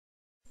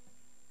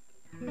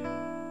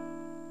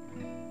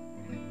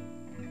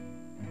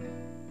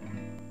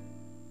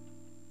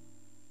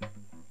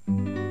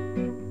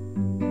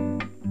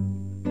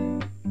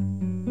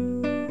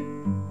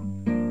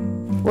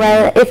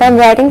Well, if I'm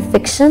writing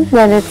fiction,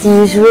 then it's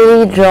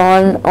usually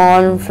drawn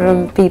on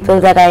from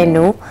people that I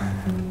know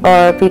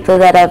or people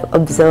that I've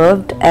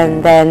observed,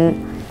 and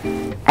then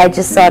I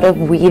just sort of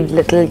weave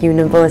little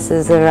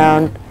universes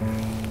around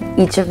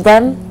each of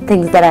them,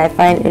 things that I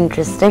find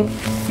interesting.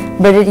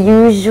 But it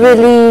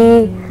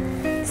usually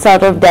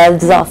sort of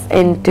delves off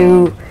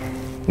into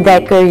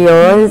their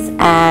careers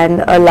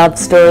and a love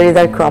story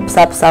that crops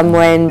up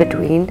somewhere in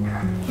between,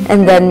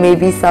 and then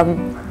maybe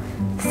some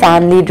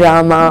family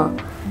drama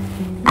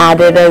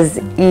added as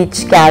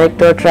each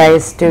character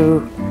tries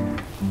to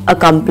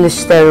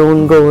accomplish their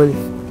own goal.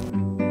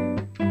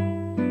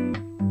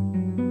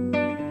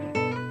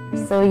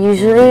 So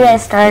usually I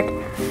start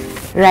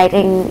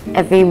writing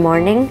every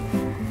morning.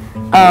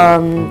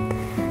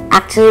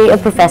 Actually, a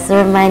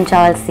professor of mine,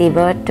 Charles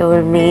Siebert,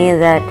 told me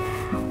that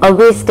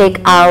always take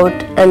out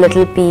a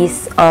little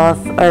piece of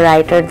a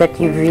writer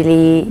that you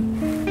really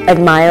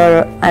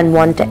admire and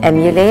want to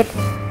emulate,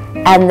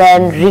 and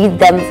then read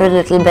them for a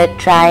little bit,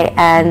 try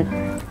and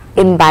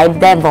imbibe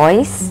their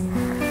voice,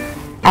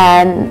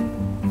 and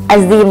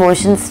as the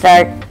emotions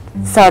start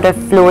sort of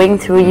flowing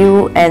through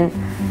you and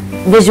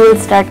visuals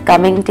start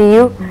coming to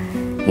you,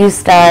 you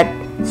start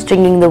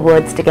stringing the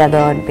words together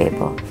on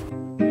paper.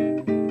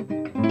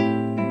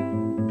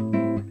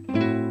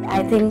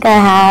 I think I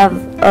have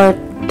a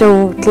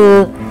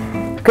total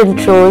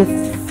control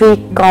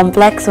freak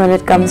complex when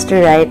it comes to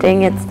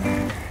writing.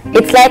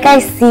 It's like I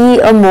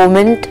see a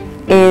moment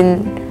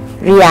in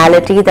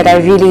reality that I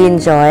really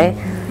enjoy,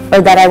 or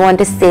that I want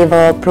to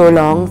savor,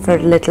 prolong for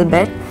a little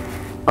bit,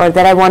 or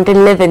that I want to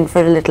live in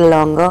for a little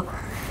longer,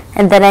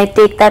 and then I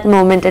take that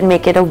moment and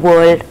make it a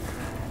world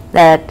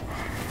that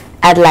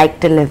I'd like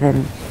to live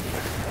in.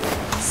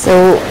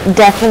 So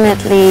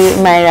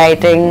definitely my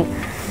writing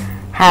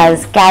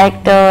has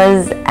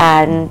characters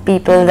and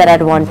people that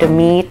I'd want to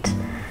meet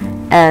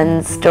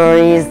and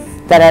stories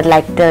that I'd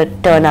like to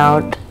turn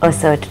out a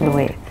certain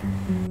way.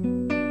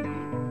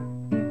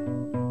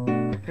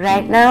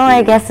 Right now,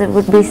 I guess it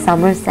would be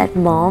Somerset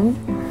Maugham,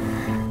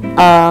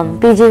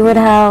 P.G.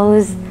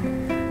 Wodehouse,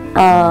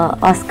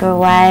 Oscar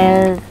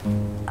Wilde,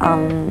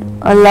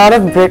 a lot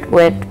of Brit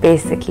wit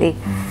basically.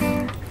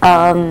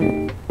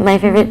 My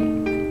favorite,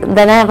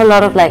 then I have a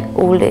lot of like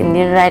old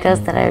Indian writers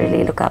that I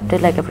really look up to,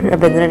 like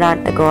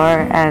Rabindranath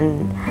Tagore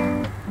and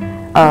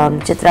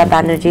Chitra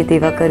Banerjee,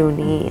 Deva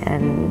Karuni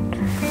and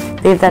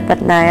Devdutt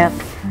Patnaik.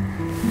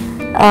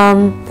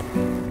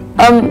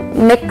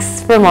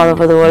 Mix from all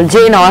over the world.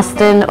 Jane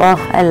Austen, oh,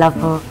 I love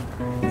her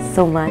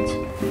so much.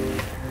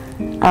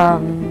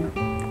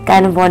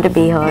 Kind of want to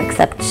be her,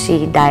 except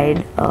she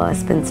died a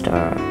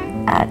spinster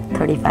at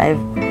 35.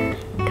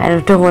 Kind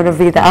of don't want to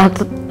be that.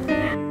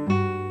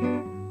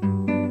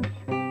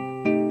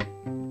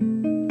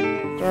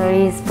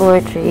 Stories,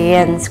 poetry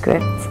and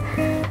scripts.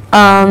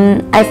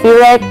 I feel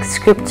like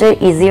scripts are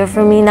easier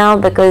for me now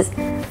because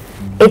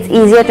it's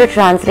easier to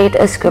translate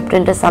a script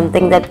into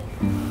something that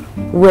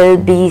will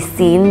be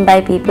seen by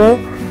people.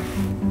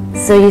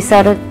 So you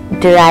sort of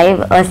derive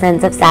a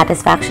sense of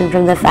satisfaction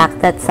from the fact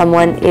that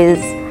someone is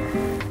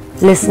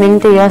listening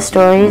to your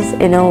stories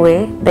in a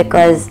way,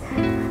 because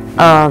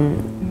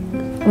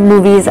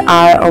movies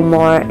are a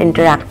more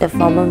interactive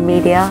form of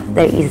media.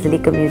 They're easily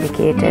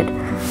communicated,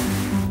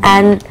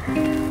 and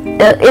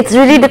it's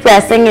really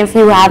depressing if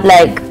you have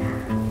like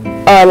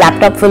a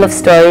laptop full of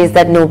stories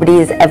that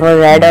nobody's ever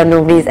read or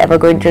nobody's ever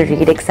going to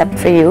read except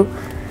for you.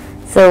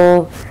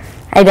 So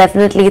I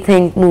definitely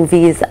think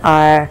movies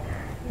are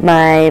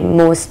my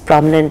most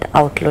prominent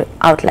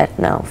outlet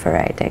now for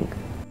writing.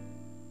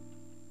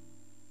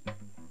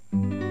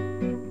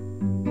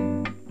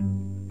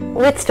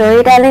 With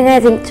storytelling, I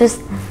think just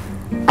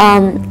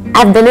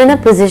I've been in a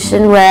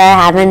position where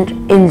I haven't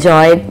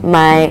enjoyed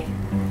my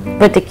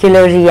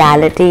particular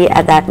reality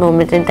at that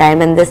moment in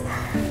time, and this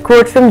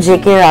quote from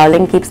J.K.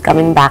 Rowling keeps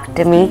coming back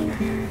to me,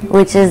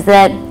 which is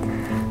that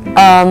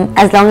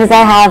as long as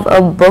I have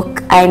a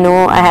book, I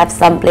know I have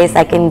some place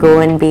I can go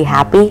and be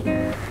happy.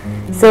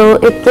 So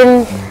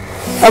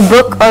a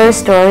book or a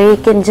story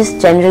can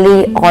just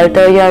generally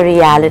alter your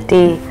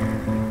reality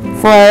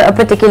for a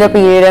particular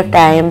period of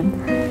time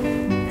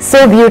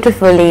so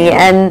beautifully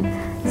and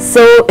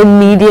so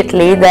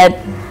immediately that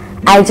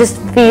I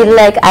just feel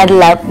like I'd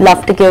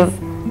love to give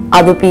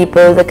other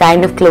people the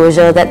kind of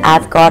closure that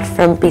I've got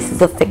from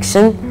pieces of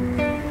fiction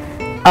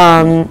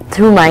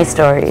through my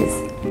stories.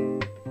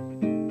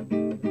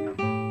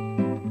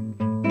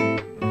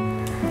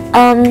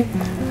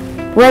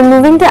 Well,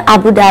 moving to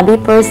Abu Dhabi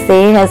per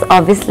se has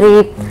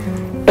obviously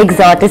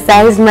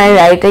exoticized my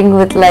writing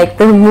with like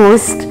the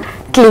most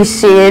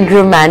cliched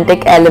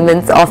romantic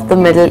elements of the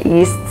Middle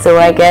East. So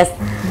I guess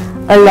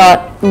a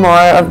lot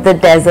more of the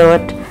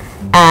desert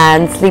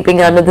and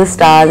sleeping under the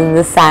stars and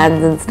the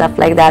sands and stuff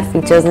like that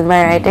features in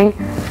my writing.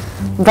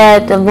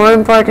 But more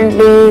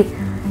importantly,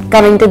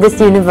 coming to this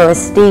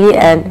university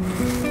and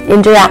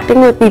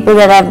interacting with people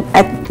that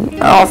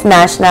of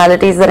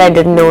nationalities that I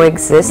didn't know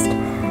exist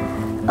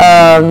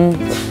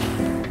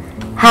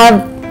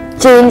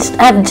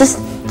have just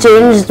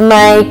changed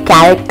my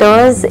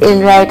characters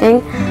in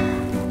writing.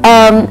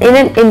 In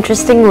an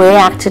interesting way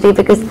actually,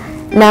 because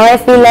now I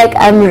feel like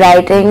I'm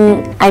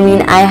writing,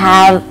 I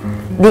have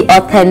the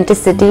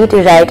authenticity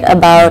to write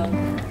about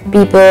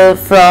people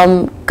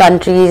from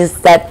countries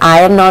that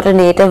I am not a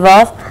native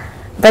of,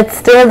 but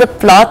still the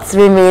plots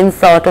remain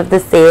sort of the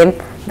same,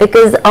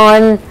 because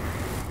on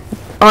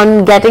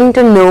getting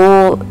to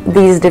know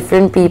these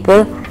different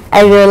people,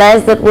 I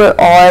realized that we're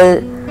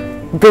all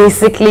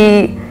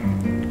basically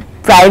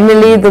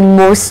primarily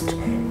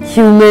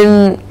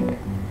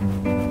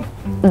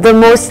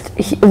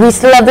we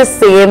still have the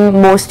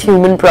same most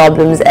human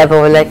problems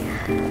ever. Like,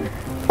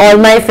 all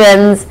my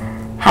friends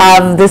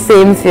have the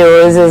same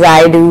fears as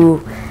I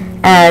do,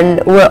 and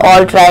we're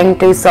all trying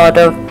to sort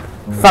of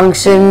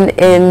function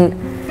in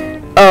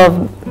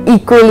a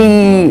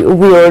equally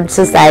weird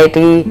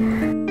society.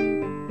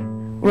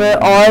 We're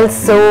all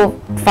so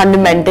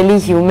fundamentally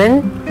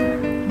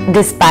human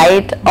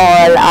despite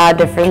all our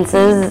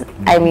differences.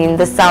 I mean,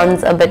 this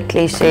sounds a bit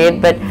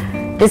cliched, but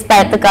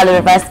despite the color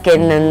of our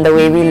skin and the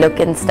way we look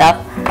and stuff,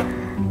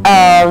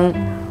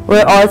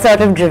 we're all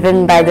sort of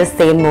driven by the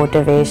same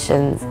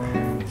motivations.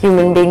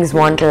 Human beings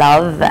want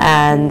love,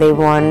 and they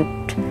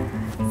want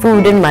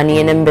food and money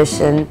and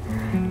ambition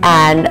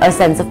and a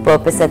sense of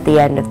purpose at the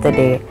end of the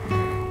day.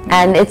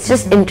 And it's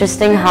just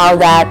interesting how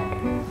that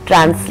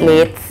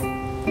translates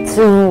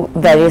through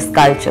various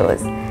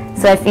cultures.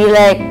 So I feel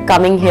like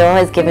coming here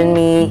has given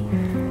me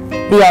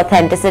the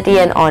authenticity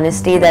and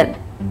honesty that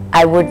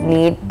I would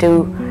need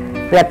to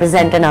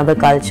represent another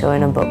culture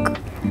in a book.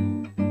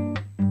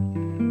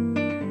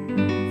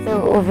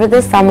 So over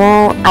the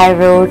summer I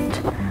wrote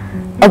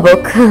a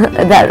book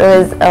that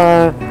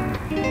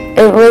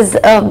was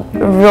a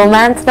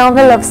romance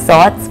novel of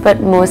sorts, but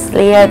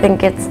mostly I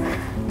think it's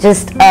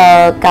just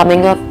a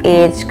coming of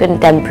age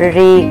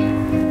contemporary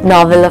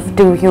novel of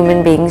two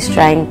human beings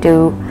trying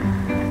to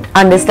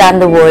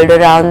understand the world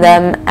around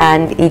them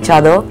and each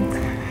other,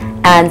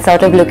 and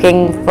sort of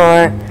looking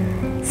for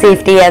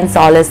safety and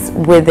solace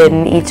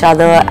within each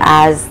other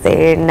as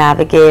they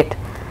navigate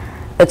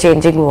a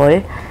changing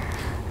world.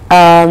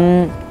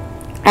 And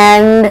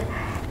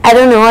I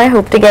don't know, I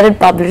hope to get it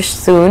published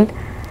soon.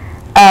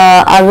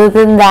 Other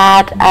than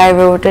that, I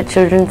wrote a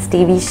children's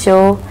TV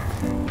show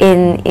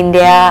in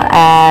India,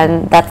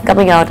 and that's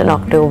coming out in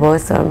October,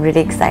 so I'm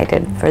really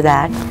excited for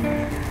that.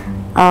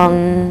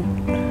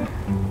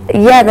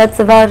 Yeah, that's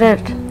about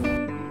it.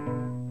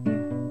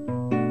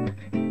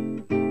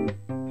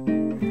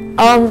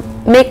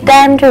 Make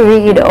time to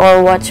read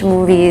or watch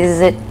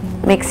movies. It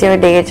makes your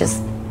day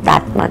just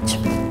that much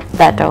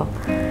better.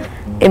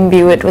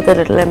 Imbue it with a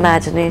little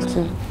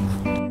imagination.